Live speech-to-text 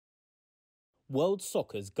World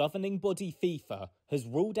Soccer's governing body FIFA has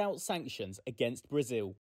ruled out sanctions against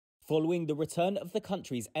Brazil, following the return of the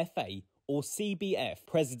country's FA or CBF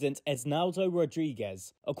president Ednaldo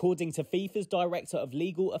Rodrigues, according to FIFA's Director of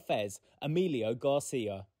Legal Affairs, Emilio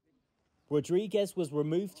Garcia. Rodrigues was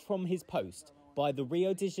removed from his post by the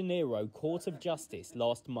Rio de Janeiro Court of Justice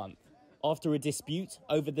last month, after a dispute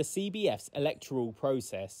over the CBF's electoral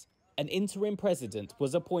process. An interim president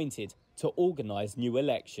was appointed to organise new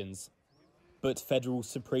elections. But Federal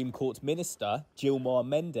Supreme Court Minister Gilmar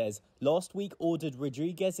Mendes last week ordered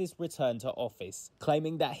Rodrigues' return to office,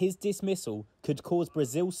 claiming that his dismissal could cause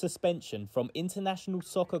Brazil's suspension from international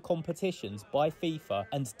soccer competitions by FIFA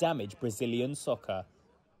and damage Brazilian soccer.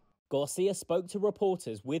 Garcia spoke to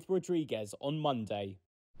reporters with Rodrigues on Monday.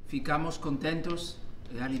 Ficamos contentos.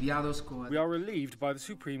 We are relieved by the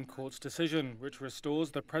Supreme Court's decision, which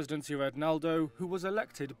restores the presidency of Ednaldo, who was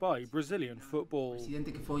elected by Brazilian football.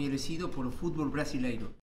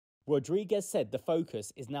 Rodrigues said the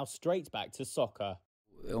focus is now straight back to soccer.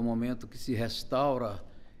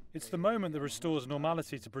 It's the moment that restores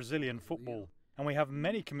normality to Brazilian football, and we have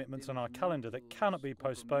many commitments on our calendar that cannot be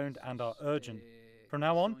postponed and are urgent. From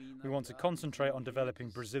now on, we want to concentrate on developing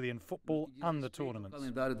Brazilian football and the tournaments.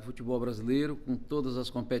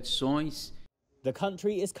 The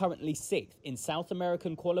country is currently 6th in South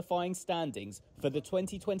American qualifying standings for the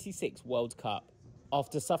 2026 World Cup,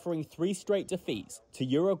 after suffering 3 straight defeats to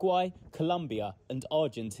Uruguay, Colombia and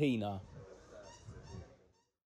Argentina.